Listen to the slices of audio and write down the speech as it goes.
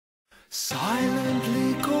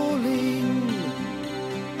Silently calling,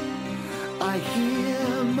 I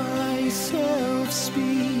hear myself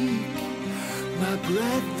speak. My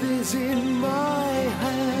breath is in my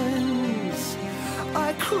hands.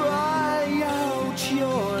 I cry out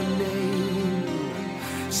your name.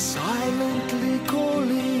 Silently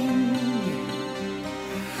calling,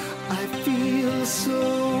 I feel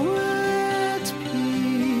so at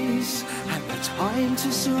peace. And the time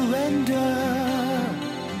to surrender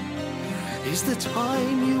is the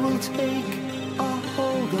time you will take a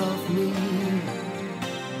hold of me.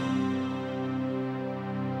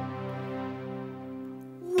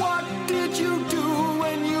 What did you do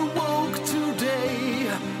when you woke today?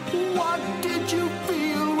 What did you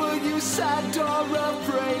feel? Were you sad or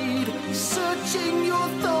afraid? Searching your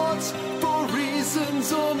thoughts for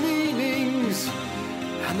reasons or meanings,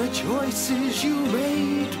 and the choices you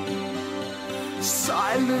made.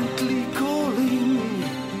 Silently calling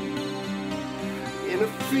in a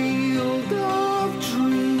field of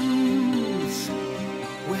dreams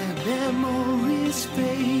where memories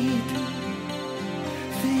fade.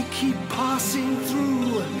 They keep passing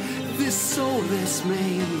through this soulless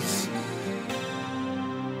maze.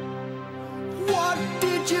 What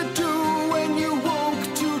did you do when you woke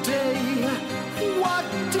today? What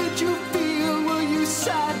did you feel? Were you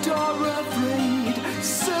sad or afraid?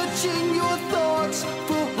 Searching your thoughts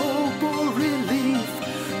for hope or relief,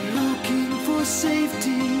 looking for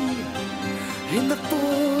safety in the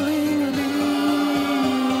falling leaves.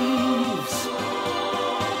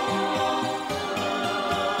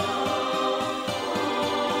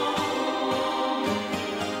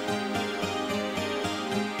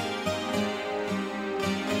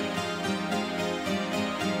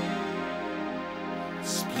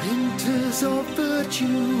 Splinters of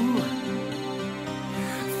virtue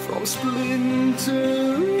from splintering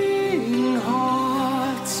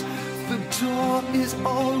hearts. The door is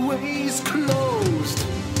always closed,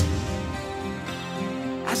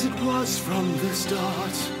 as it was from the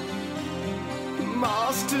start.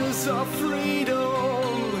 Masters of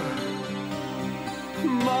freedom,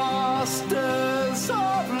 masters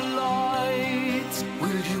of light,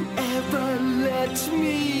 will you ever let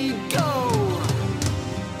me go?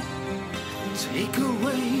 Take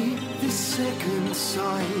away this second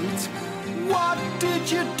sight. What did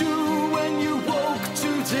you do